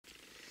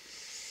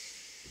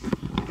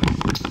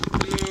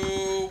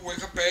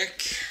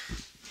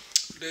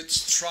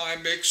Let's try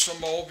and make some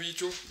more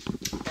video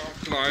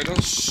about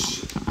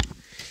gliders.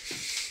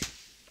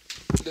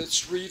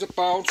 Let's read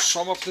about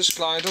some of these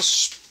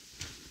gliders.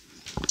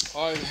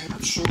 I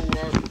have to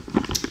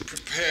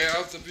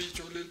prepare the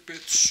video a little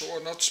bit so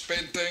I'm not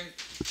spending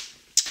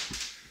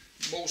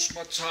most of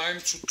my time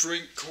to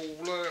drink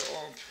cola.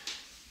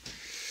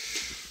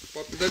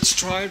 But let's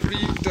try and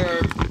read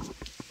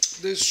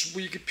this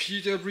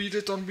Wikipedia, read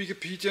it on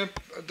Wikipedia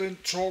and then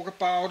talk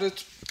about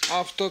it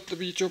after the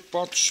video.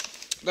 But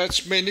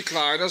that's many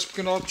gliders,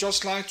 because I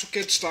just like to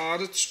get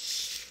started.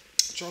 So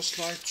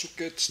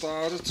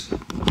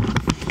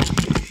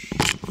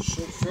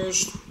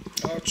first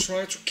I'll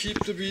try to keep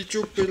the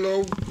video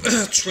below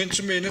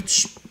 20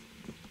 minutes.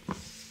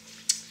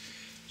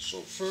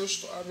 So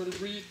first I will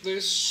read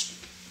this,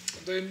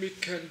 then we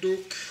can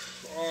look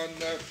on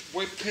the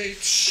web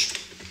page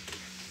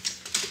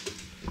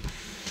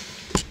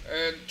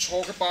and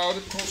talk about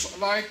it,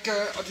 because I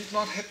did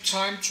not have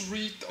time to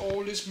read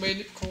all this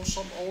many, because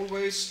I'm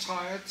always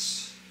tired.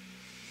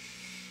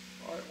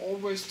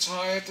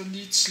 And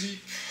need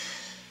sleep.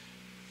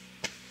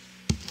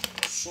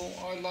 So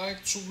I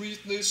like to read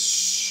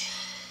this.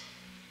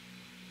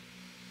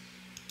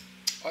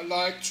 I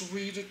like to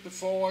read it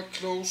before I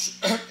close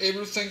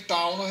everything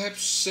down. I have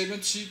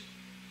 70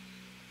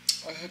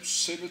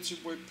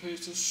 web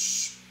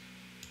pages.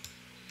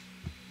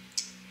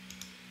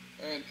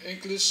 And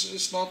English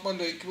is not my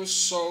language,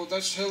 so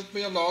that's helped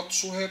me a lot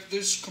to have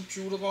this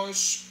computer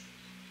voice.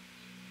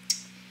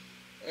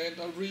 And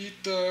I read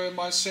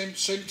my same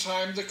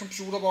time the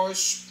computer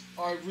voice.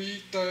 I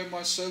read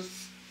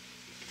myself.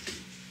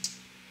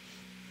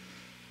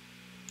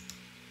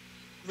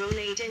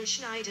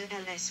 Rolladen-Schneider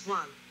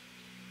LS1.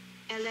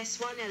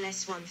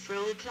 LS1 for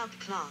all club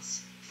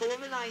class,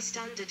 formalized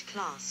standard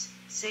class.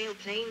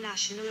 Sailplane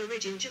national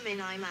origin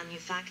Gemini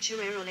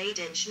manufacturer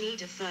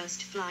Rolladen-Schneider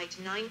first flight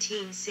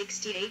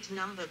 1968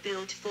 number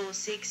build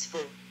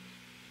 464.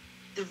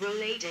 The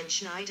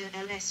Rolladen-Schneider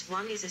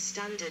LS1 is a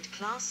standard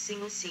class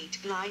single-seat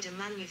glider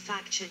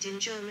manufactured in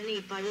Germany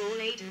by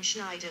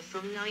Rolladen-Schneider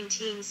from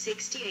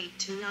 1968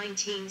 to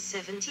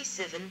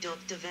 1977.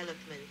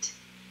 Development.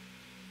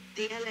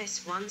 The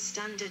LS1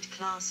 standard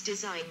class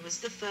design was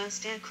the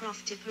first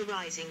aircraft tip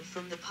arising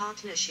from the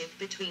partnership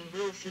between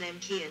Rolf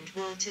Lemke and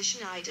Walter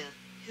Schneider,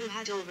 who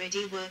had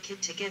already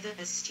worked together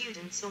as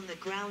students on the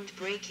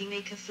groundbreaking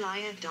Aker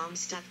Flyer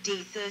Darmstadt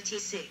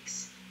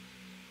D-36.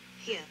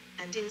 Here,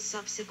 and in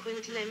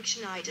subsequent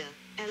Lemke-Schneider,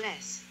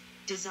 LS,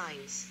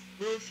 designs,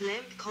 Rolf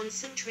Lemke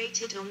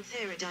concentrated on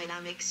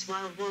aerodynamics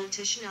while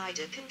Walter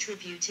Schneider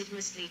contributed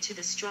mostly to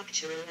the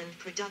structural and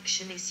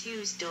production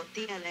issues.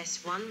 The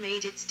LS1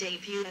 made its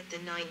debut at the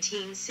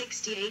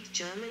 1968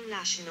 German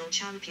National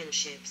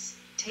Championships,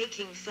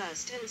 taking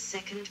first and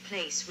second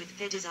place with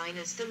the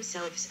designers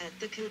themselves at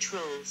the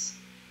controls.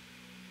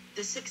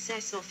 The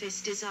success of this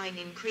design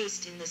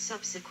increased in the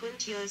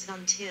subsequent years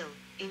until,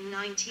 in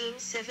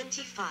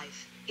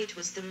 1975, it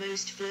was the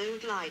most flown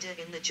glider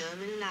in the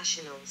German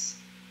nationals.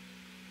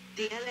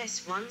 The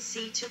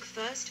LS1C took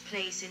first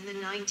place in the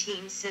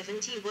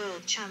 1970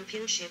 World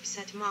Championships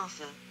at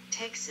Marfa,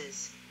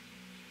 Texas.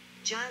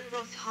 Jan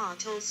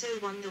Rothhart also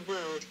won the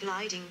World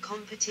Gliding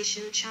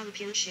Competition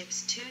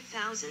Championships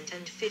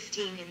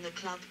 2015 in the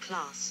club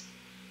class.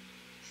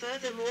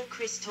 Furthermore,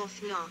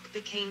 Christoph Knock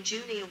became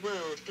Junior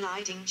World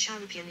Gliding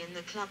Champion in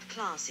the club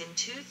class in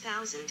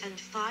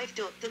 2005.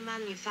 The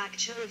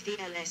manufacture of the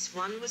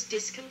LS1 was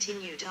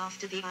discontinued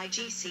after the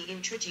IGC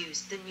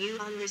introduced the new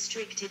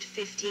unrestricted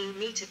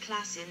 15-meter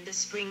class in the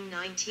spring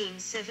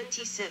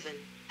 1977,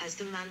 as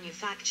the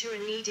manufacturer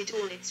needed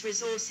all its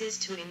resources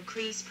to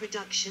increase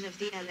production of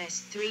the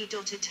LS3. A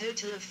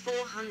total of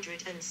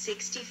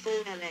 464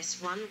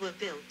 LS1 were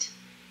built.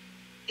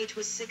 It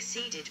was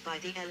succeeded by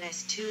the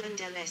LS2 and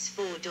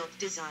LS4.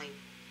 Design.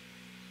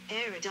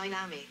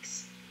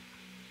 Aerodynamics.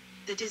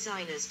 The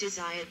designers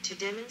desired to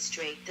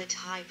demonstrate that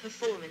high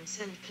performance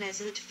and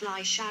pleasant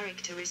fly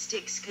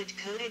characteristics could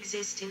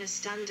coexist in a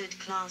standard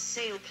class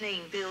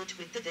sailplane built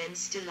with the then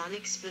still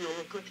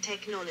unexplored group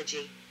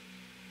technology.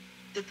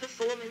 The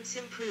performance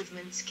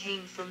improvements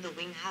came from the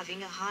wing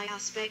having a high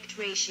aspect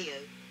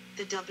ratio,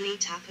 the doubly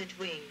tapered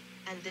wing,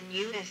 and the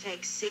new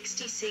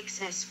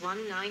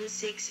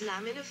FX66S196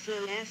 laminar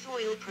flow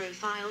airfoil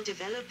profile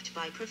developed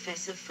by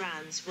Professor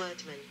Franz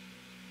Wertmann.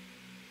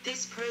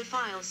 This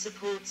profile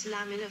supports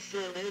laminar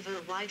flow over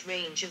a wide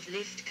range of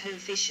lift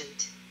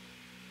coefficient.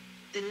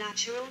 The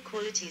natural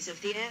qualities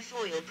of the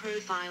airfoil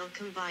profile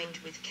combined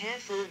with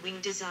careful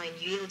wing design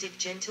yielded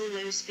gentle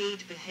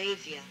low-speed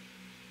behavior.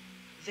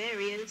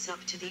 Variants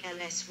up to the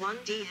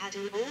LS1D had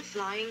an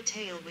all-flying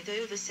tail with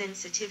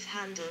oversensitive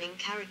handling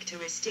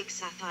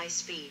characteristics at high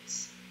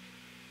speeds.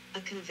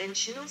 A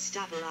conventional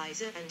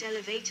stabilizer and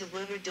elevator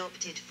were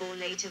adopted for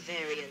later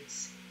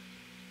variants.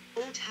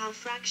 Although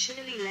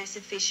fractionally less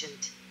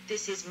efficient,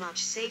 this is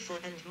much safer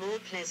and more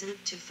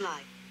pleasant to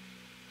fly.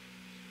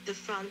 The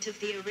front of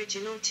the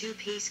original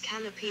two-piece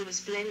canopy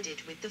was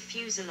blended with the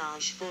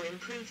fuselage for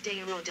improved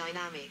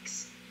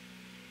aerodynamics.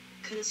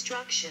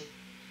 Construction.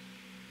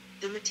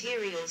 The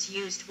materials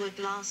used were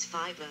glass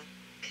fiber,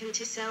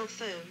 canticell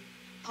foam,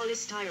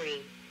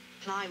 polystyrene,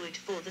 plywood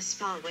for the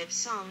spar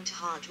webs and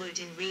hardwood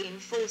in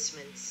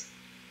reinforcements.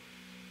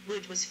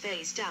 Wood was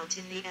phased out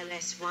in the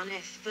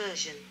LS1F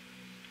version.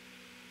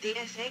 The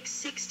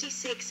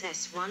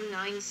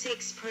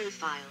FX66S196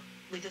 profile,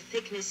 with a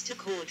thickness to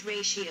chord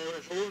ratio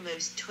of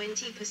almost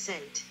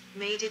 20%,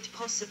 made it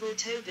possible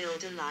to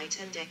build a light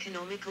and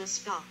economical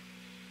spar.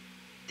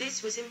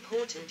 This was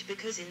important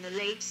because in the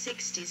late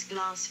 60s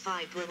glass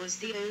fiber was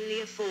the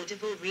only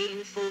affordable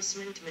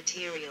reinforcement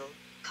material.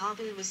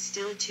 Carbon was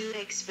still too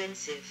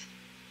expensive.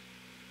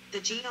 The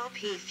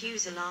GRP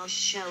fuselage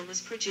shell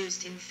was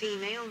produced in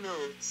female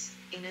molds,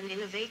 in an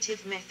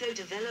innovative method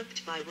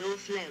developed by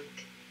Wolf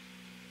Lemke.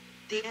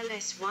 The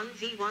LS1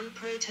 V1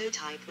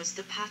 prototype was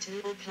the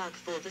pattern or plug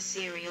for the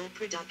serial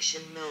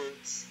production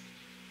molds.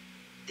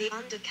 The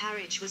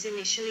undercarriage was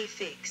initially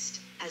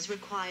fixed, as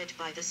required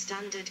by the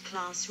standard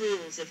class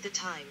rules of the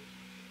time.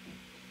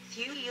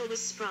 Fuel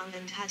was sprung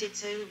and had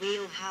its own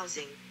wheel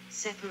housing,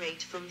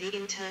 separate from the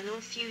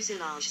internal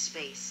fuselage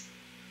space.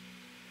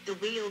 The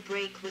wheel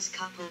brake was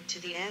coupled to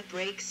the air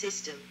brake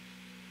system.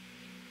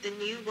 The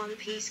new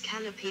one-piece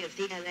canopy of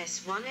the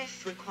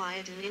LS1F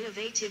required an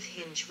innovative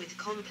hinge with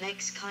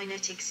complex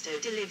kinetics to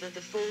deliver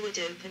the forward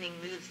opening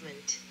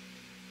movement.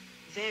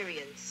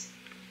 Variants.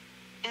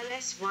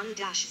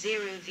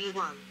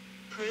 LS1-0V1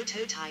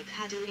 prototype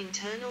had an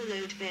internal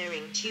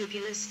load-bearing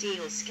tubular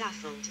steel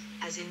scaffold,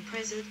 as in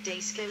present-day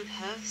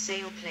Skemp-Herth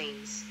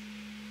sailplanes.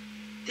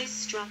 This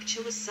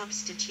structure was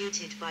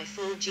substituted by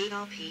full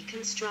GRP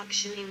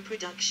construction in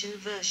production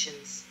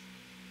versions.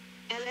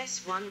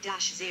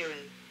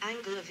 LS1-0,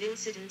 angle of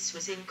incidence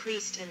was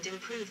increased and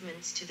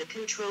improvements to the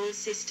control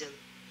system.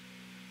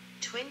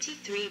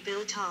 23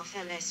 built off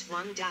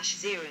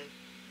LS1-0.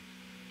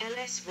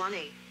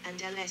 LS1A and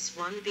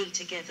LS1B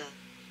together.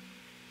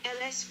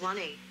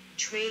 LS1A,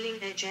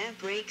 trailing edge air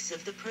brakes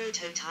of the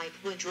prototype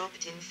were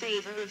dropped in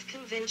favor of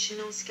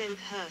conventional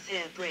Skemp-Herth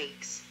air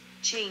brakes.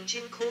 Change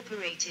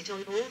incorporated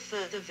on all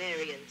further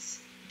variants.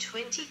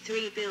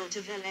 23 built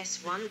of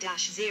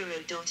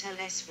LS1-0.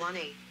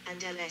 LS1A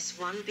and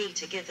LS1B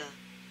together.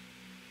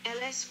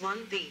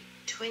 LS1B,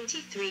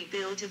 23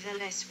 built of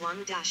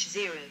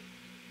LS1-0.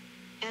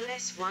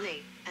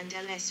 LS1A and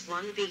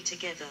LS1B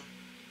together.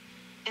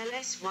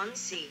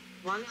 LS1C,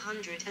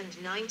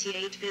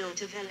 198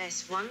 built of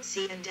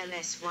LS1C and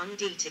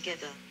LS1D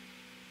together.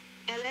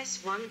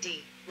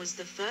 LS1D was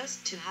the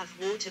first to have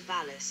water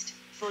ballast,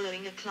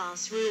 following a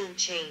class rule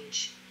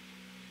change.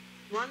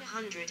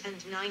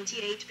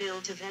 198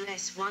 built of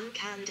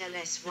LS1C and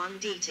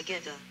LS1D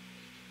together.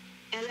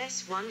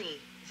 LS1E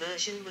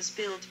version was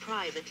built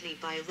privately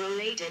by a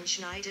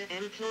Rolladen-Schneider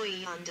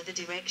employee under the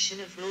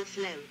direction of Wolf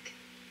Lemke.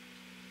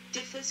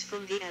 Differs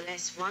from the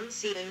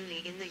LS1C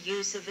only in the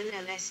use of an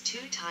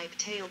LS2 type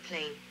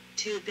tailplane,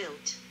 2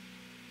 built.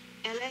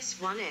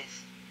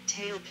 LS1F,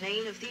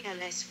 tailplane of the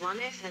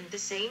LS1F and the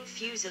same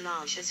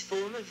fuselage as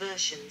former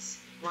versions,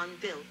 1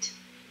 built.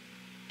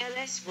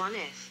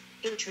 LS1F,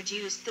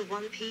 introduced the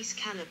one-piece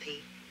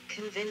canopy,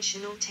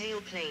 conventional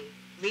tailplane,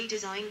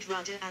 redesigned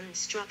rudder and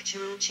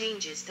structural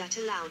changes that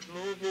allowed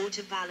more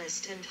water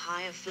ballast and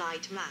higher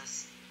flight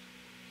mass.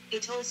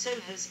 It also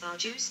has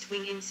reduced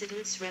wing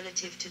incidence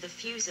relative to the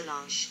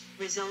fuselage,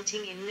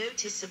 resulting in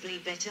noticeably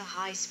better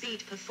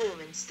high-speed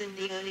performance than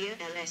the earlier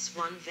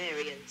LS1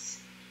 variants.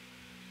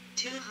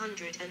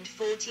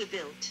 240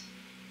 built.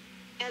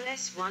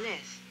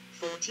 LS1F,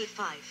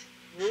 45,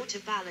 water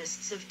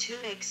ballasts of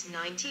 2x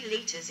 90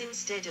 liters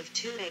instead of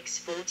 2x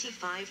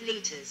 45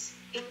 liters,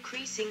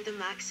 increasing the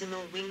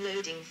maximal wing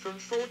loading from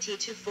 40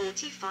 to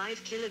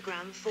 45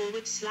 kg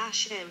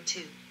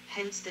 /M2,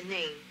 hence the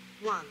name,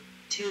 1.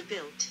 2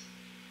 built.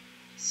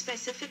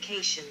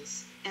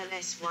 Specifications,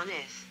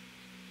 LS1F.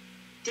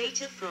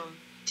 Data from,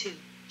 2,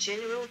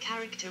 general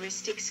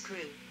characteristics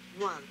crew,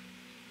 1.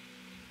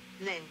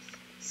 Length,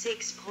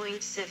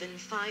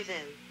 6.75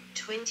 m,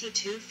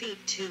 22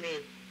 feet 2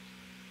 in.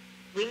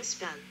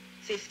 Wingspan,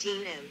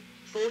 15 m,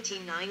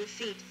 49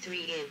 feet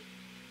 3 in.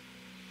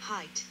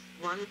 Height,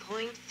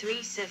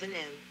 1.37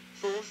 m,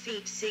 4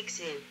 feet 6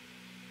 in.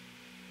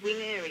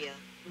 Wing area,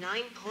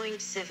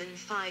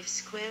 9.75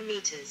 square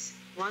meters,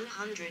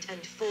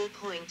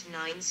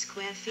 104.9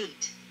 square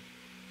feet.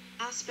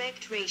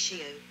 Aspect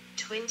ratio,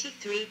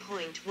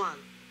 23.1.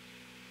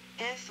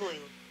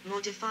 Airfoil,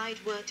 modified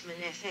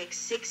Wortmann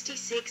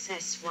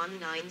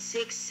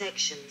FX66S196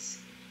 sections.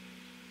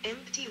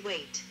 Empty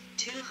weight,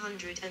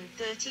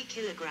 230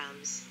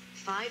 kilograms,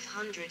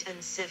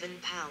 507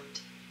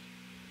 pound.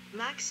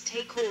 Max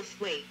takeoff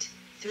weight,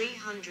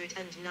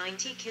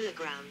 390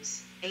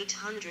 kilograms,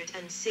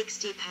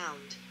 860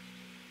 pound.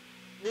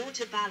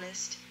 Water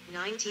ballast,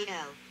 90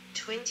 L,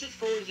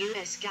 24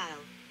 US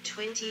gal,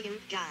 20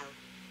 imp gal.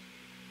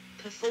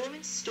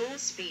 Performance stall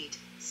speed,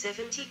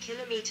 70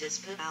 kilometers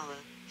per hour,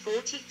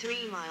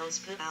 43 miles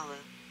per hour,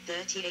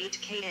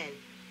 38 kn.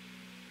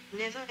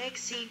 Never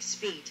exceed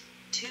speed,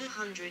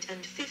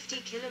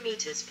 250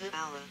 kilometers per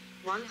hour,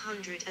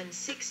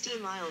 160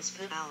 miles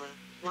per hour,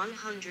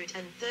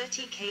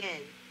 130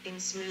 kn, in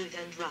smooth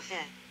and rough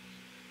air.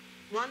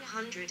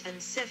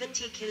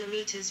 170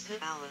 km per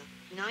hour,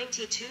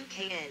 92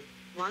 kn,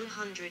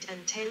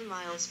 110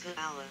 miles per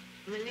hour.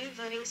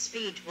 Maneuvering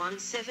speed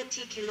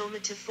 170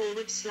 km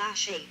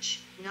forward/h,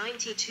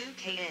 92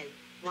 kn,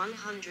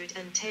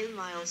 110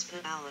 miles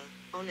per hour.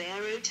 On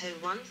aeroto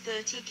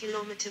 130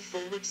 km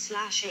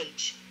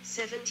forward/h,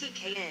 70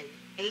 kn,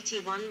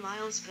 81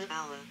 miles per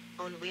hour.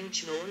 On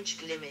winch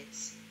launch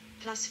limits.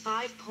 Plus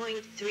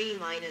 5.3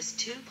 minus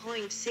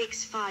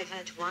 2.65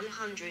 at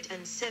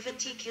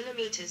 170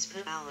 km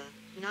per hour,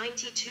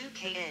 92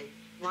 kn,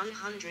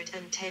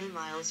 110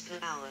 miles per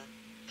hour.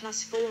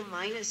 Plus 4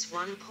 minus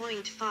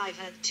 1.5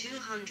 at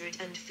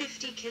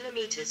 250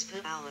 km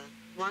per hour,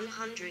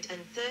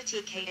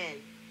 130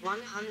 kn,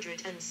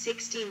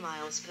 160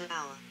 miles per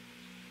hour.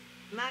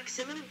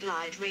 Maximum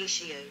glide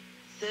ratio,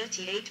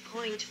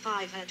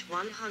 38.5 at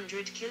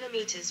 100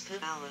 km per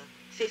hour,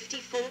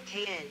 54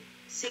 kn,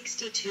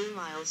 62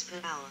 miles per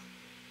hour.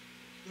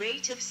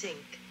 Rate of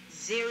sink,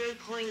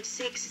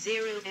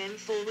 0.60 m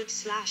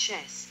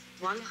forward/s,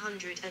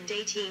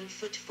 118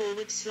 foot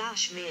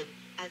forward/min,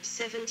 at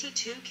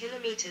 72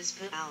 km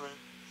per hour,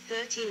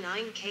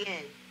 39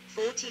 kn,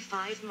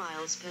 45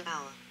 miles per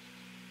hour.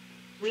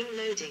 Wing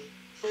loading,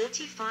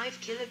 45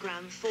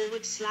 kg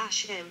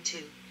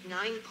forward/m2,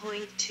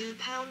 9.2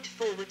 pound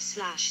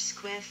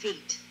forward/square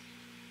feet.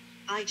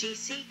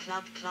 IGC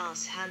Club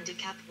Class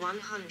Handicap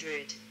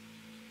 100.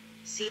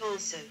 See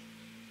also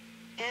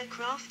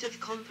aircraft of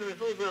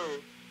comparable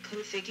role,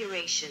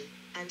 configuration,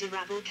 and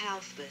Irabel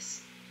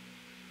Kaufbus.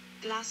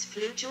 Glass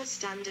Flugel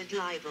Standard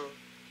Libel.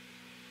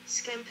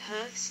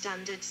 Skemperth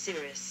Standard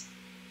Cirrus.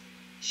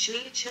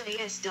 Schleicher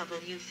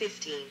ASW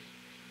 15.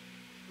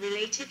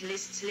 Related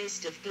lists.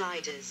 List of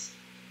gliders.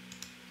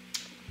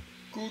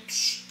 Good.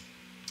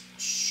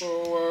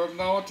 So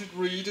now I did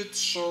read it,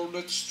 so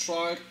let's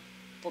try.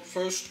 But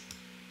first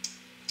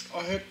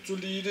I have to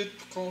delete it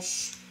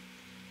because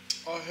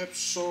I have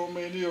so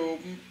many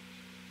open.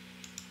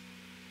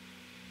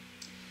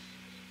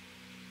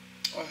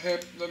 I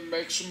have the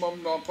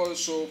maximum number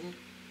is open.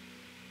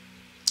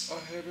 I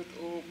have it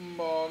open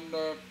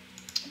on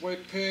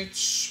web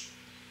page.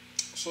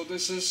 So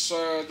this is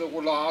the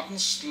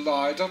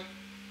Rolladen-Schneider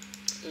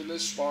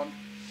LS1.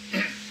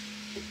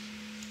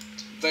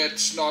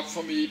 That's not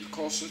for me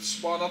because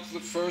it's one of the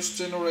first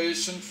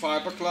generation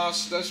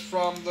fiberglass. That's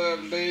from the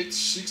late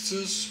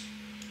 60s.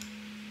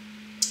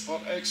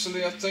 But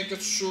actually I think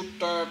it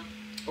should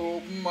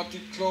open. I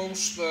did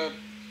close the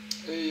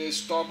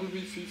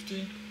ASW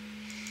 15.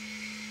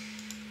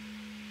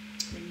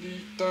 We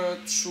need to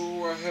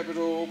have it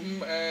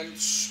open, and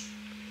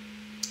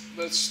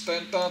that's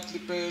standard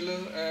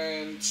libelle,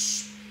 and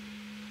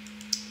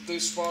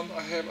this one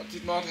I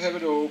did not have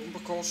it open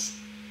because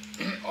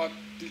I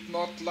did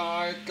not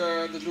like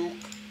the look.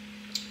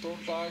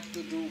 Don't like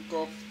the look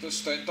of the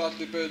standard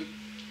libelle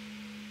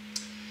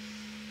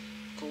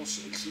because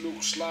it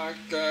looks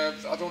like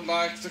I don't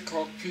like the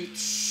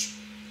cockpits.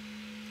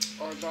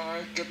 I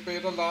like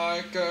better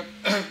like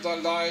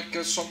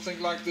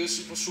something like this.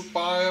 If I should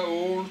buy an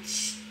old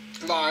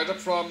glider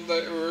from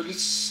the early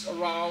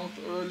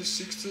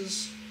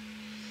 60s,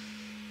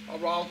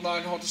 around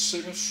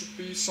 907, should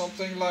be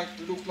something like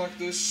look like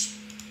this.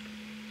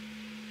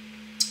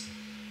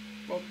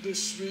 But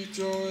this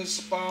video is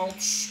about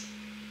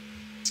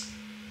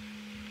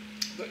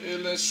the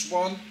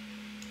LS1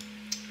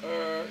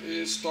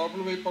 is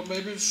W, but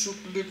maybe we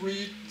should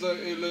read the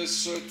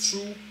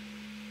LS2.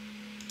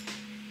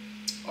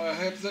 I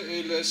have the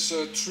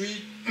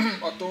LS3,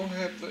 I don't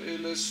have the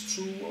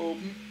LS2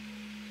 open.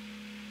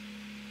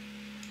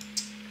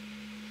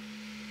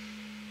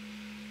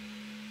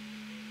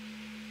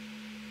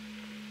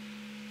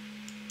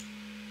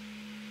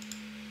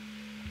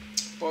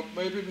 But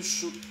maybe we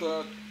should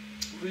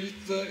read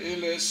the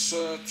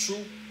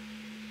LS2.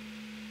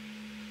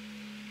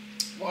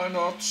 Why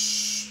not?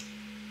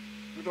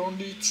 We don't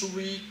need to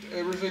read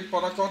everything,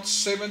 but I got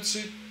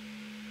 70.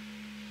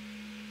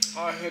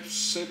 I have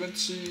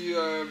 70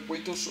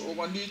 windows open.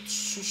 I need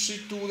to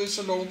do this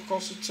alone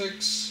because it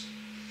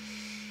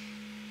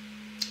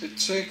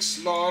takes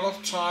a lot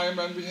of time,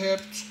 and we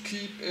have to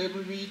keep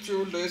every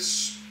video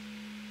less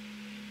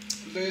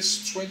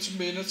 20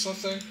 minutes, I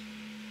think.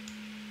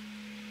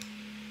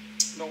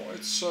 No,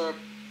 it's I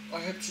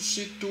have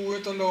to do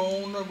it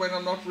alone when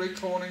I'm not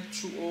recording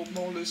to open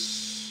all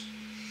this.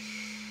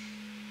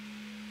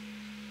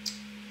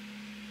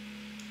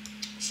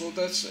 So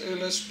that's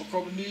LS,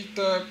 because we need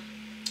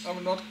I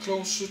will not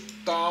close it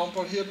down,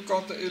 but here we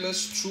got the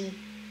LS2.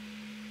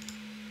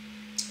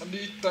 I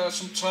need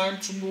some time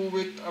to move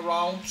it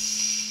around,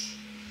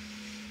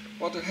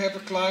 but I have a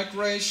glide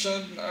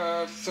ration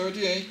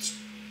 38.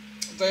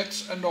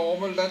 That's a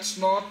normal, that's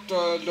not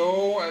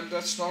low and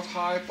that's not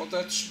high, but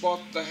that's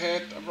what they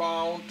had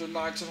around the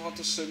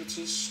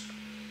 1970s.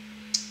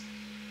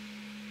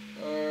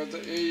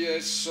 The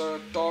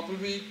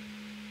ASW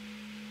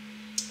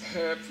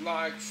have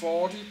like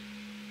 40.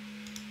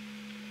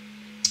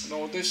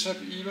 No, this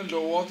have even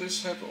lower.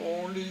 This have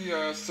only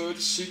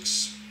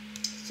 36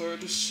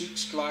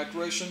 glide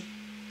ration.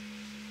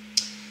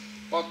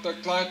 But the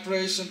glide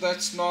ration,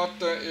 that's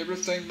not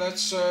everything.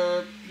 That's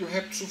you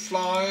have to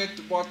fly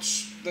it.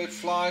 They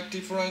fly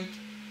different.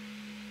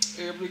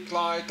 Every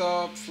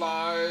glider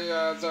fly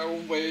their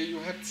own way. You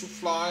have to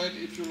fly it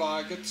if you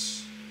like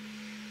it.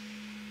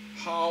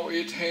 How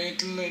it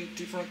handle in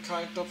different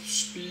kind of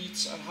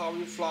speeds and how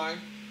you fly.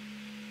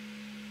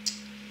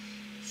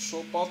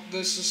 So, but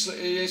this is the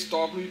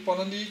ASW, but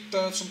I need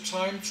some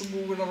time to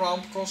move it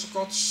around because I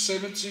got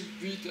 70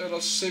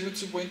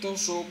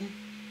 windows open.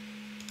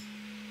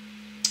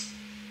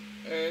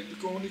 And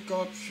we only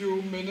got a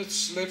few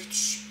minutes left.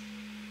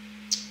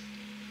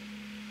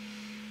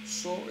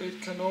 So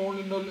it can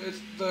only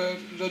the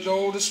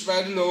load is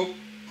very low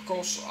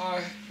because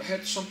I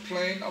had some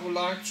plane I would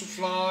like to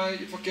fly.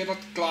 If I get a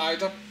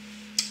glider,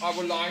 I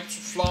would like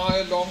to fly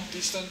a long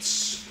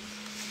distance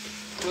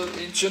with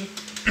engine.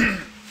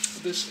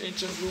 This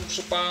engine uses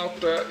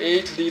about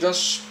 8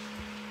 liters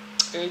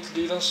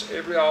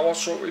every hour.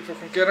 So if I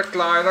can get a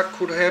glider,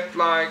 could have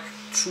like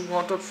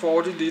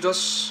 240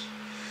 liters,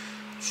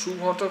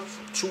 200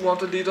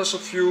 liters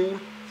of fuel,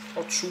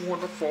 or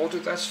 240.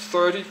 That's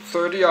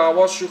 30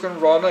 hours you can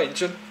run an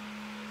engine.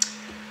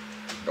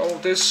 No,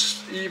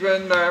 this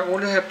even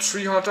only have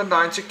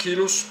 390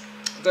 kilos.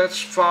 That's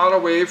far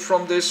away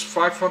from this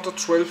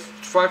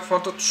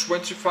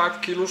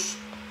 525 kilos.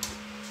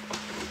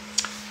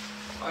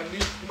 I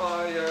need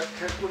my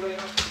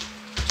calculator.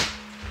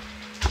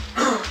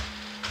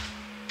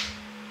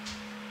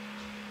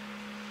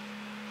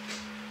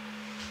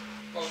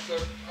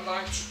 But I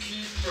like to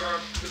keep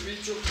the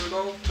video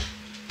below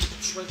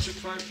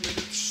 25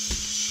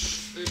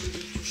 minutes every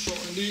video, so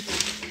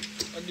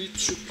I need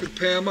to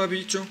prepare my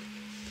video.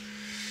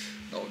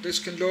 Now this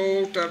can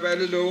load a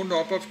very low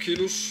number of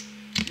kilos.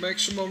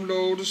 Maximum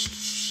load is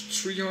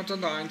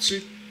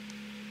 390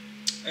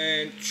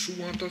 and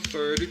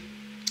 230.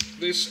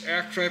 This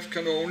aircraft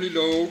can only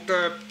load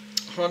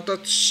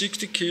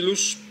 160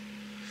 kilos.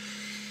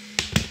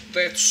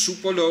 That's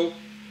super low.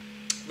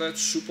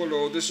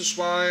 This is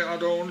why I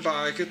don't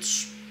like it.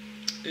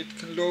 It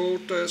can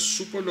load a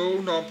super low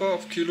number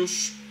of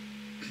kilos,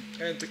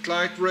 and the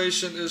glide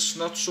ration is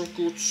not so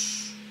good.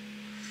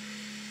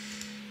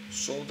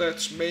 So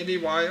that's mainly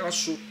why I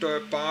should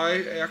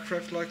buy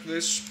aircraft like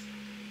this.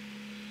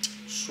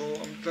 So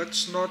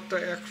that's not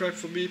the aircraft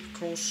for me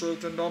because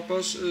the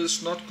numbers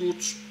is not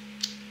good.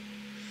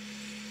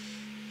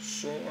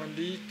 So I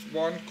need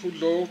one could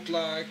load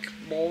like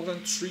more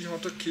than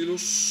 300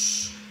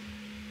 kilos,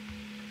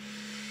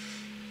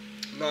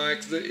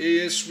 like the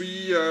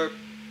ASV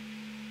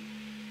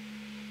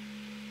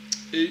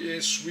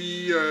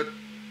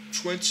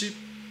 20.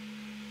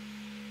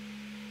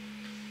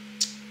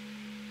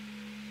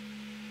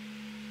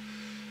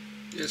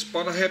 Yes,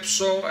 but I have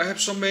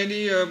so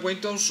many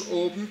windows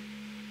open.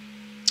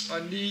 I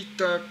need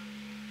time.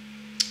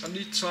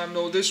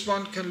 No, this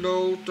one can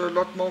load a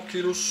lot more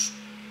kilos.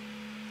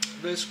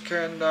 This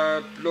can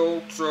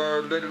load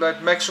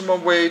like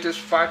maximum weight is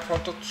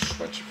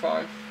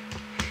 525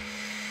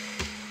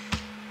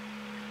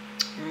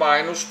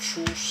 minus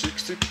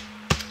 260.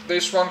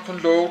 This one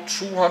can load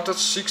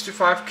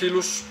 265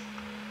 kilos,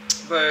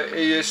 the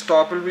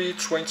ASW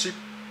 20,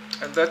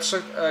 and that's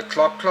a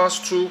club class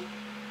 2,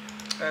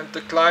 and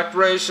the glide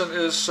ration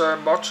is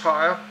much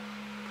higher,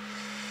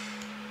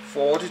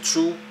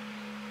 42.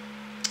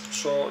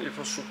 So if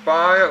I should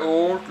buy an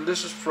old,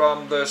 this is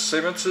from the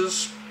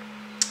 70s,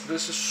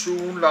 this is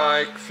soon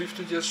like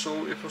 15 years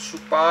old. If I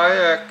should buy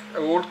an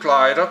old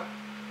glider,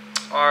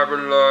 I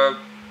will,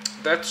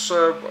 that's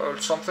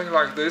something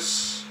like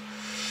this.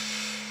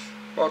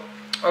 But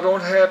I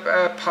don't have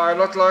a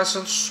pilot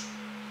license,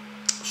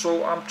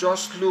 so I'm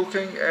just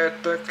looking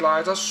at the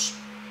gliders.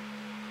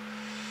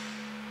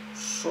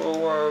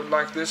 So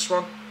like this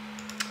one,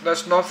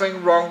 there's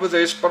nothing wrong with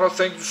this, but I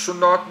think you should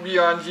not, we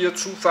are in year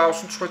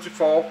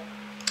 2024,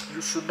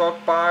 you should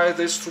not buy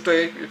this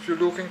today. If you're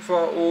looking for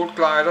old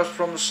gliders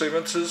from the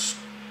 70s,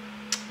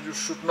 you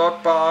should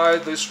not buy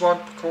this one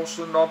because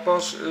the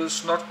numbers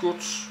is not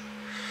good.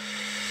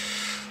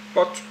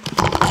 But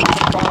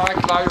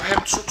you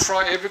have to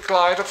try every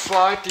glider,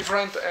 fly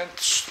different, and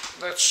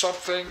that's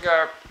something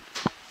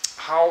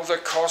how the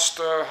cost,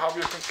 how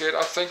you can get.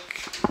 I think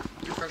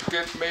you can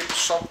get maybe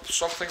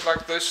something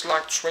like this,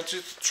 like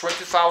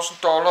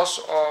 $20,000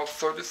 or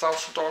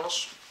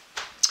 $30,000,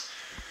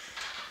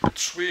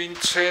 between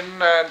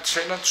 10 and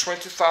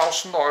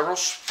 20,000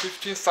 euros,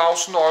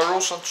 15,000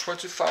 euros and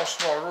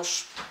 20,000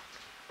 euros.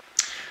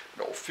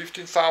 No,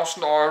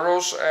 15,000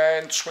 euros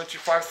and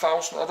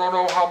 25,000. I don't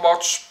know how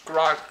much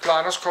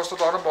gliders cost a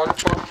lot of money,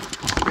 but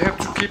we have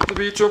to keep the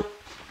video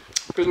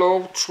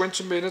below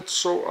 20 minutes,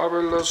 so I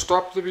will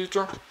stop the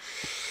video.